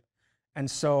worship. And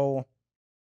so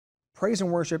praise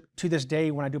and worship, to this day,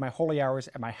 when I do my holy hours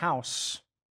at my house,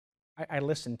 I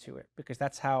listen to it because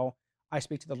that's how I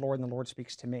speak to the Lord and the Lord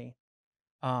speaks to me.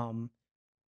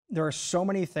 There are so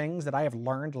many things that I have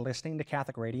learned listening to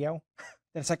Catholic radio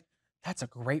that it's like, that's a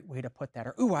great way to put that.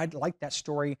 Or, ooh, I'd like that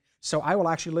story. So I will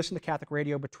actually listen to Catholic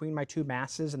radio between my two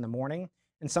masses in the morning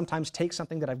and sometimes take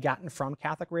something that I've gotten from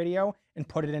Catholic radio and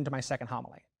put it into my second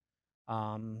homily.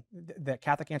 The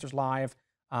Catholic Answers Live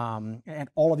and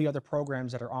all of the other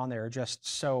programs that are on there are just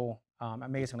so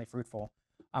amazingly fruitful.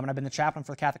 And I've been the chaplain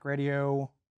for the Catholic radio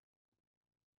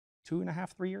 2.5,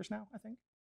 3 years now, I think.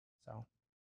 So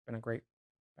it's been a great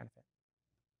benefit.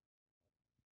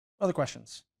 Other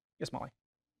questions? Yes, Molly.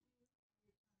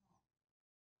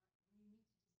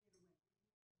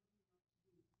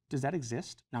 Does that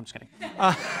exist? No, I'm just kidding.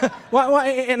 Well,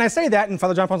 and I say that, and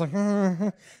Father John Paul's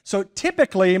like, So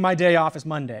typically my day off is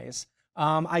Mondays.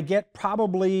 I get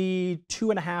probably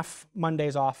 2.5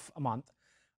 Mondays off a month.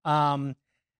 I'm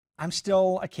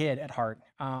still a kid at heart.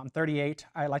 I'm 38.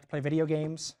 I like to play video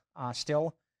games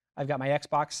still. I've got my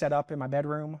Xbox set up in my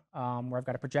bedroom where I've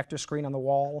got a projector screen on the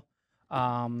wall.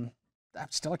 I'm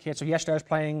still a kid. So yesterday I was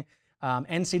playing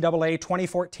NCAA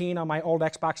 2014 on my old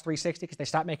Xbox 360 because they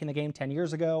stopped making the game 10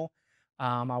 years ago.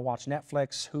 I watched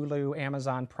Netflix, Hulu,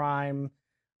 Amazon Prime,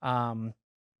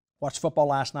 watched football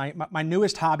last night. My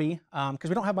newest hobby, because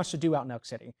we don't have much to do out in Elk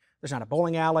City. There's not a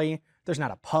bowling alley. There's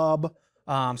not a pub.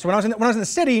 So when I was in the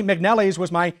city, McNelly's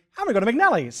was I'm going to go to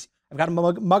McNelly's. I've got a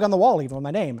mug on the wall even with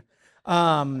my name.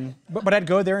 But I'd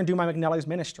go there and do my McNelly's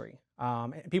ministry.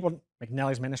 And people,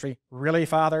 McNelly's ministry, really,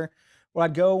 Father? Well,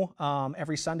 I'd go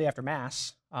every Sunday after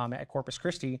Mass at Corpus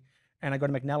Christi, and I'd go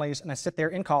to McNelly's, and I'd sit there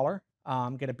in collar,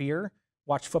 get a beer,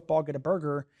 watch football, get a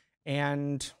burger,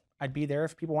 and I'd be there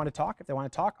if people want to talk. If they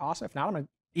want to talk, awesome. If not, I'm going to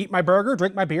eat my burger,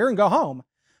 drink my beer, and go home.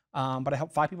 But I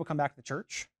helped 5 people come back to the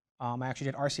church. I actually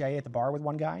did RCIA at the bar with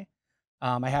one guy.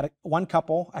 I had one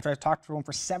couple, after I talked to them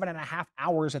for 7.5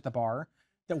 hours at the bar,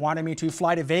 that wanted me to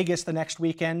fly to Vegas the next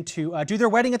weekend to do their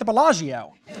wedding at the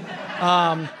Bellagio.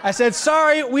 I said,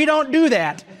 sorry, we don't do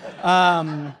that.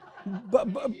 But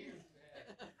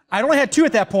I only had 2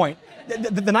 at that point.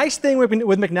 The nice thing with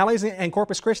McNelly's and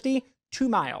Corpus Christi, 2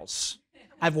 miles.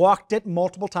 I've walked it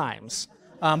multiple times,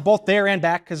 both there and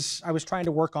back, because I was trying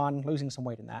to work on losing some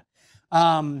weight in that.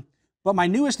 But my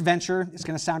newest venture, it's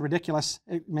going to sound ridiculous.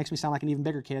 It makes me sound like an even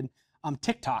bigger kid.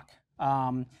 TikTok.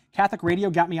 Catholic radio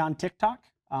got me on TikTok.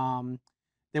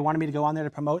 They wanted me to go on there to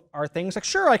promote our things. Like,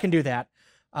 sure, I can do that.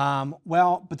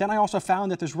 But then I also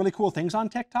found that there's really cool things on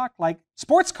TikTok, like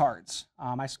sports cards.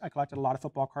 I collected a lot of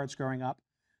football cards growing up.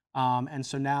 And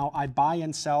so now I buy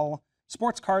and sell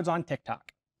sports cards on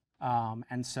TikTok.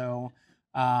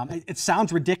 It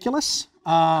sounds ridiculous,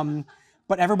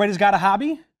 but everybody's got a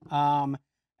hobby. I've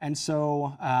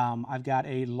got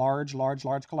a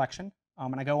large collection.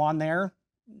 And I go on there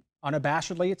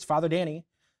unabashedly. It's Father Danny.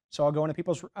 So I'll go into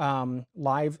people's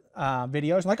live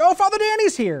videos and like, oh, Father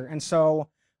Danny's here. And so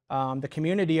the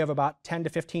community of about 10 to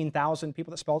 15,000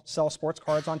 people that sell sports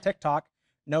cards on TikTok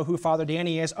know who Father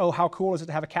Danny is. Oh, how cool is it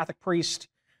to have a Catholic priest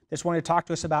that's wanting to talk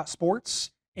to us about sports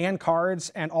and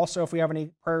cards, and also if we have any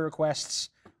prayer requests,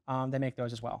 they make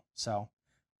those as well. So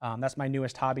that's my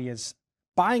newest hobby, is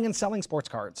buying and selling sports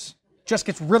cards. Just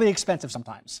gets really expensive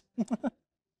sometimes.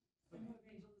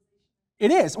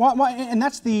 It is. Well, and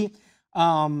that's the,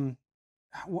 one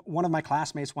of my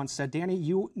classmates once said, Danny,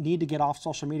 you need to get off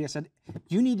social media. I said,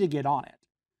 you need to get on it.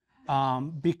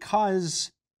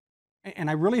 Because, and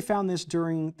I really found this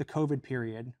during the COVID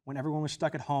period, when everyone was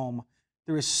stuck at home,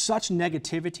 there is such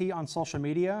negativity on social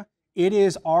media. It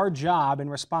is our job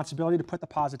and responsibility to put the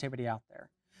positivity out there.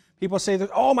 People say that,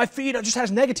 oh, my feed just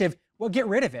has negative. Well, get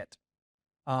rid of it.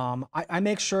 I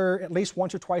make sure at least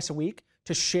once or twice a week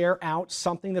to share out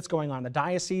something that's going on in the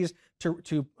diocese,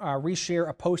 to reshare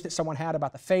a post that someone had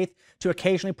about the faith, to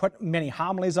occasionally put many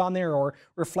homilies on there or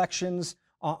reflections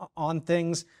on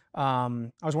things. I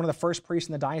was one of the first priests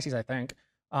in the diocese, I think,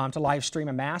 to live stream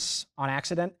a mass on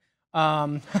accident.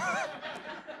 At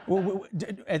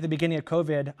the beginning of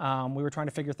COVID, we were trying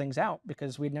to figure things out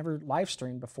because we'd never live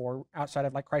streamed before outside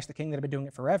of like Christ the King that had been doing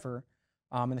it forever,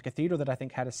 in the cathedral that I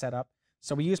think had it set up.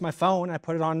 So we used my phone, and I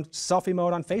put it on selfie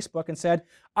mode on Facebook and said,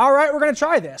 all right, we're going to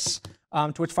try this.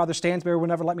 To which Father Stansberry would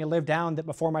never let me live down that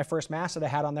before my first mass that I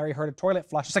had on there, he heard a toilet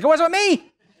flush. It's like, it wasn't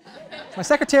me. It's my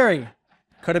secretary.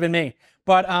 Could have been me.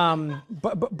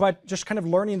 But just kind of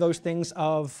learning those things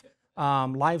of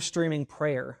live streaming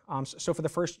prayer. So for the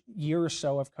first year or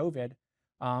so of COVID,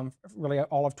 really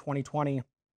all of 2020,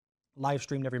 live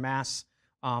streamed every Mass.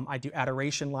 I do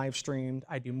adoration live streamed.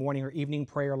 I do morning or evening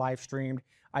prayer live streamed.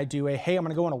 I do hey, I'm going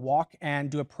to go on a walk and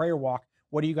do a prayer walk.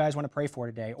 What do you guys want to pray for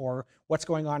today? Or what's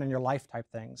going on in your life type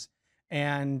things.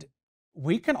 And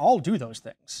we can all do those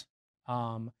things.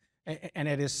 And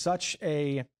it is such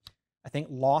a, I think,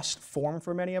 lost form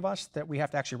for many of us that we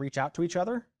have to actually reach out to each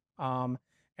other. And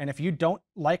if you don't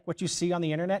like what you see on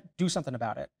the internet, do something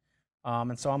about it.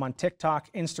 And so I'm on TikTok,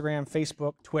 Instagram,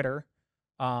 Facebook, Twitter.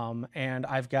 And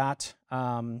I've got,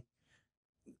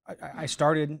 I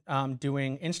started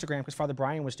doing Instagram because Father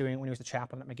Brian was doing it when he was the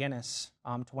chaplain at McGinnis.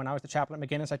 To when I was the chaplain at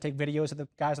McGinnis, I'd take videos of the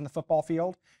guys on the football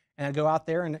field, and I'd go out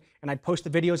there and I'd post the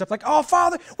videos up like, oh,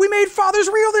 Father, we made Fathers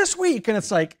Real this week. And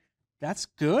it's like, that's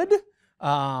good.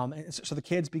 And so the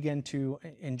kids begin to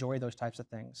enjoy those types of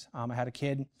things. I had a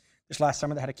kid this last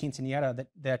summer that had a quinceañera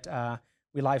that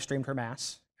we live streamed her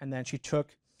Mass, and then she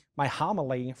took my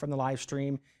homily from the live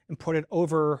stream and put it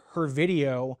over her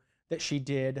video that she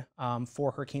did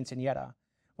for her quinceañera,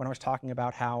 when I was talking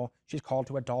about how she's called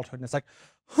to adulthood, and it's like,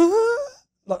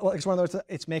 it's one of those,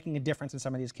 it's making a difference in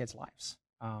some of these kids' lives.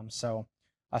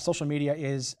 Social media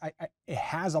it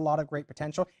has a lot of great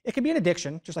potential. It can be an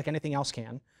addiction, just like anything else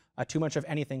can. Too much of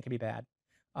anything can be bad.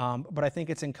 But I think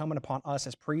it's incumbent upon us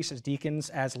as priests, as deacons,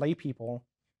 as lay people,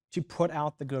 to put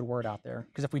out the good word out there.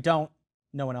 Because if we don't,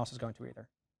 no one else is going to either.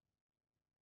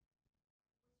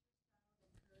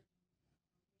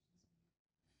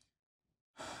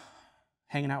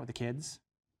 Hanging out with the kids.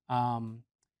 I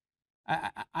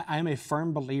am a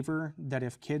firm believer that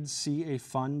if kids see a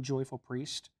fun, joyful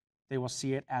priest, they will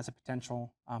see it as a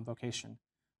potential vocation.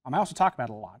 I also talk about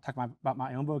it a lot. I talk about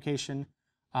my own vocation.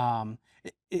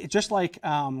 Just like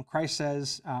Christ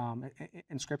says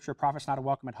in Scripture, prophet's not a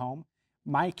welcome at home.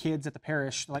 My kids at the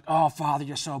parish, they're like, oh, Father,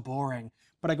 you're so boring.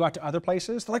 But I go out to other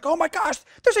places, they're like, oh my gosh,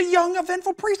 there's a young,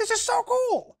 eventful priest. This is so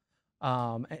cool.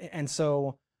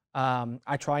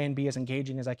 I try and be as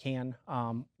engaging as I can,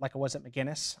 like I was at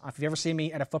McGinnis. If you ever see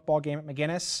me at a football game at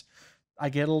McGinnis, I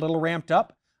get a little ramped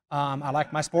up. I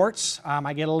like my sports.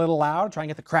 I get a little loud, try and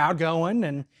get the crowd going.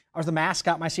 And I was the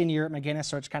mascot my senior year at McGinnis,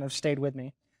 so it's kind of stayed with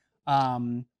me.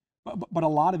 But a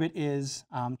lot of it is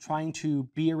trying to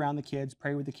be around the kids,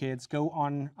 pray with the kids, go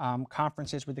on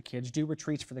conferences with the kids, do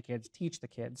retreats for the kids, teach the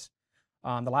kids.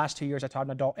 The last 2 years, I taught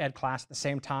an adult ed class at the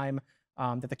same time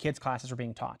that the kids' classes were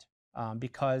being taught.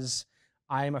 Because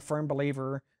I am a firm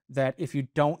believer that if you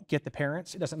don't get the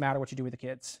parents, it doesn't matter what you do with the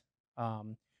kids.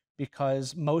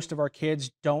 Because most of our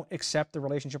kids don't accept the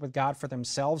relationship with God for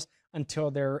themselves until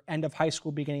their end of high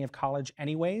school, beginning of college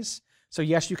anyways. So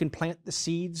yes, you can plant the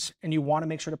seeds, and you want to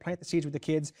make sure to plant the seeds with the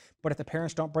kids, but if the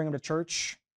parents don't bring them to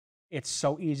church, it's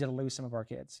so easy to lose some of our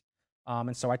kids.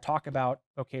 And so I talk about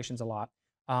vocations a lot.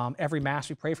 Every Mass,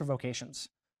 we pray for vocations.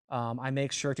 I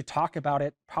make sure to talk about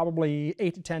it probably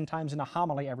 8 to 10 times in a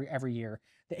homily every year.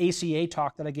 The ACA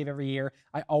talk that I give every year,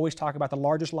 I always talk about the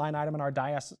largest line item in our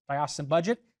diocesan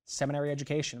budget, seminary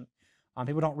education.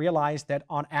 People don't realize that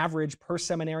on average per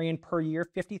seminarian per year,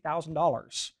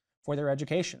 $50,000 for their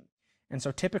education. And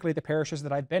so typically the parishes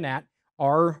that I've been at,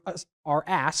 our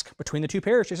ask between the two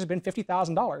parishes has been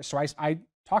 $50,000. So I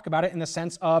talk about it in the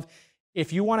sense of,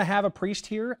 if you want to have a priest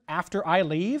here after I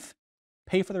leave,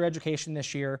 pay for their education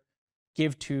this year,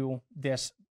 give to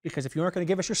this, because if you aren't going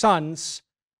to give us your sons,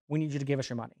 we need you to give us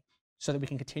your money so that we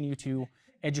can continue to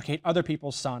educate other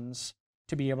people's sons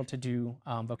to be able to do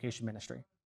vocation ministry.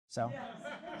 So,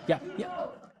 yeah.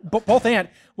 Both and.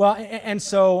 Well, and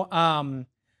so,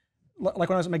 like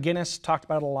when I was at McGinnis, talked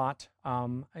about it a lot.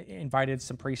 I invited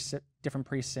some priests, different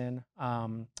priests in,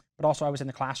 but also I was in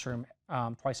the classroom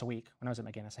twice a week when I was at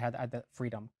McGinnis. I had that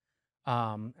freedom.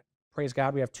 Praise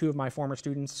God, we have 2 of my former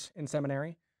students in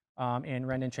seminary, in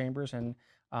Rendon Chambers and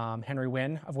Henry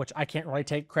Wynn, of which I can't really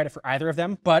take credit for either of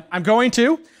them, but I'm going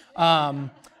to.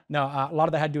 No, a lot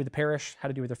of that had to do with the parish, had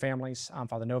to do with their families,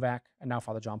 Father Novak, and now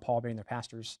Father John Paul being their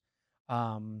pastors.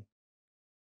 But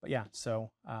yeah,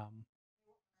 so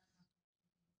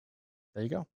there you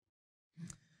go.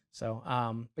 So,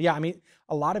 but yeah, I mean,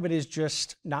 a lot of it is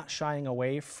just not shying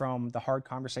away from the hard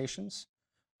conversations.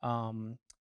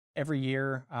 Every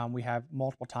year, we have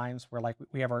multiple times where, like,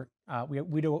 we have our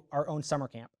we do our own summer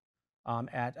camp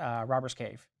at Robbers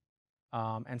Cave,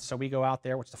 and so we go out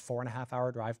there, which is a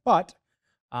 4.5-hour drive. But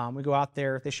we go out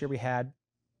there. This year we had,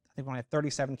 I think we only had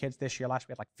 37 kids this year. Last year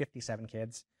we had like 57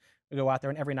 kids. We go out there,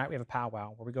 and every night we have a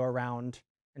powwow where we go around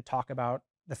and talk about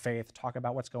the faith, talk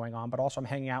about what's going on, but also I'm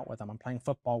hanging out with them. I'm playing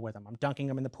football with them. I'm dunking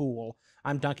them in the pool.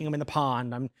 I'm dunking them in the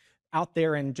pond. I'm out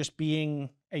there and just being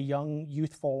a young,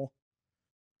 youthful,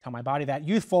 tell my body that,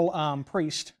 youthful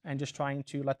priest, and just trying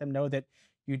to let them know that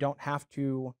you don't have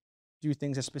to do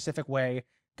things a specific way.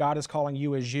 God is calling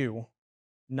you as you,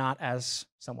 not as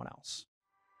someone else.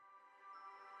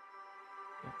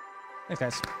 Yeah. Thanks,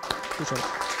 guys. Appreciate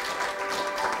it.